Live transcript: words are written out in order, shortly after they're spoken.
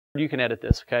You can edit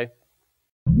this, okay?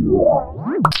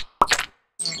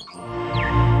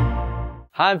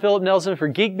 Hi, I'm Philip Nelson for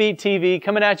Geek Beat TV,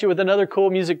 coming at you with another cool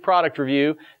music product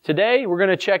review. Today, we're going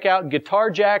to check out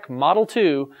GuitarJack Model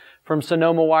 2 from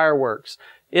Sonoma Wireworks.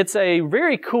 It's a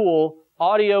very cool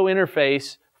audio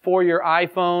interface for your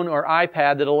iPhone or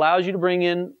iPad that allows you to bring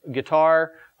in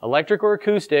guitar, electric or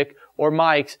acoustic, or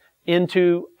mics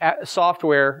into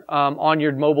software on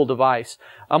your mobile device.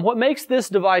 What makes this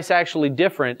device actually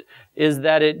different is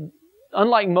that it,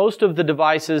 unlike most of the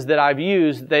devices that I've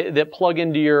used that plug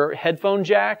into your headphone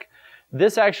jack,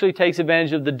 this actually takes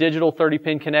advantage of the digital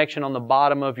 30-pin connection on the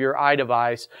bottom of your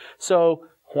iDevice. So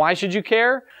why should you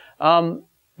care?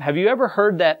 Have you ever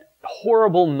heard that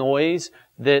horrible noise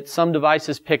that some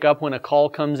devices pick up when a call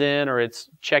comes in or it's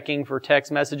checking for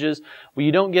text messages? Well,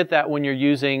 you don't get that when you're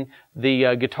using the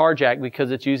GuitarJack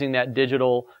because it's using that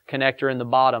digital connector in the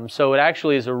bottom. So it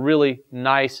actually is a really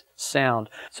nice sound.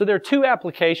 So there are two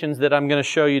applications that I'm going to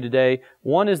show you today.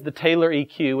 One is the Taylor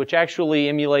EQ, which actually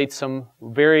emulates some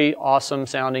very awesome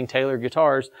sounding Taylor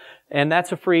guitars. And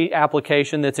that's a free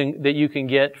application that you can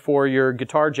get for your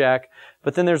GuitarJack.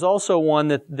 But then there's also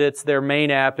one that's their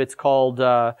main app. It's called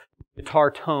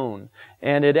Guitar Tone.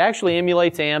 And it actually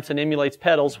emulates amps and emulates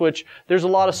pedals, which there's a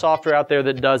lot of software out there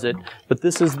that does it. But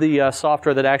this is the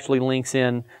software that actually links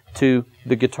in to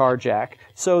the GuitarJack.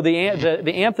 So the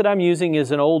amp that I'm using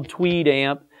is an old Tweed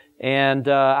amp, and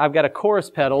I've got a chorus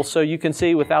pedal, so you can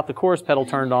see without the chorus pedal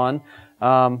turned on,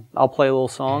 I'll play a little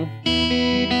song.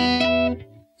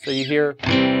 So you hear.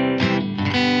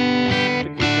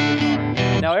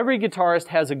 Now every guitarist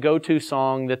has a go-to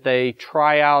song that they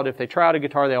try out. If they try out a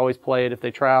guitar, they always play it. If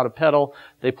they try out a pedal,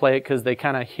 they play it because they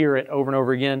kind of hear it over and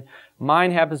over again.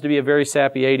 Mine happens to be a very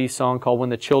sappy 80s song called When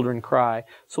the Children Cry.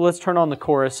 So let's turn on the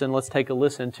chorus and let's take a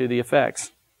listen to the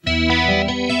effects.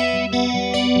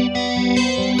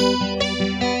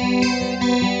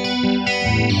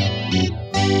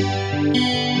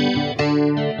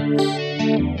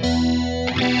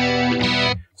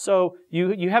 So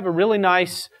you have a really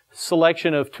nice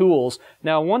selection of tools.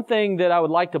 Now, one thing that I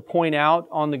would like to point out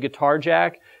on the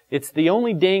GuitarJack, it's the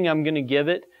only ding I'm going to give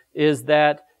it, is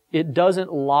that it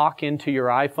doesn't lock into your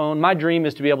iPhone. My dream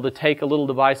is to be able to take a little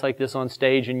device like this on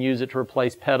stage and use it to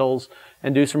replace pedals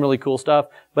and do some really cool stuff,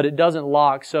 but it doesn't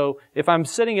lock. So if I'm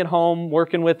sitting at home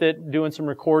working with it, doing some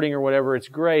recording or whatever, it's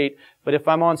great. But if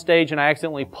I'm on stage and I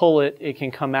accidentally pull it, it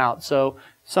can come out. So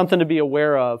something to be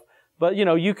aware of. But you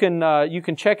know, you can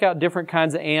check out different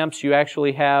kinds of amps. You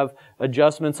actually have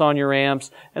adjustments on your amps.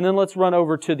 And then let's run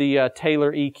over to the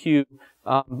Taylor EQ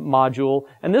module.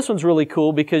 And this one's really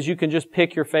cool because you can just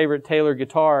pick your favorite Taylor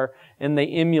guitar and they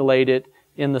emulate it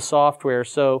in the software.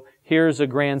 So here's a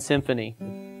Grand Symphony.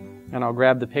 And I'll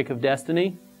grab the pick of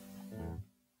Destiny.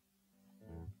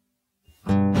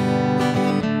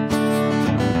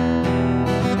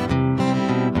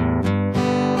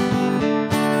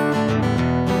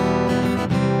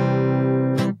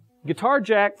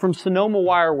 GuitarJack from Sonoma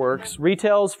Wireworks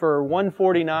retails for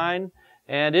 $149,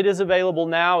 and it is available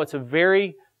now. It's a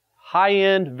very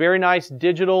high-end, very nice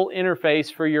digital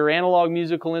interface for your analog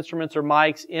musical instruments or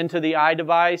mics into the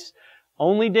iDevice.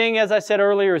 Only ding, as I said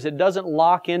earlier, is it doesn't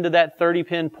lock into that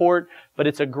 30-pin port, but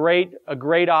it's a great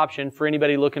option for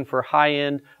anybody looking for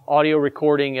high-end audio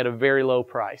recording at a very low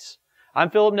price. I'm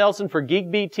Philip Nelson for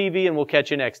Geek Beat TV, and we'll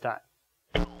catch you next time.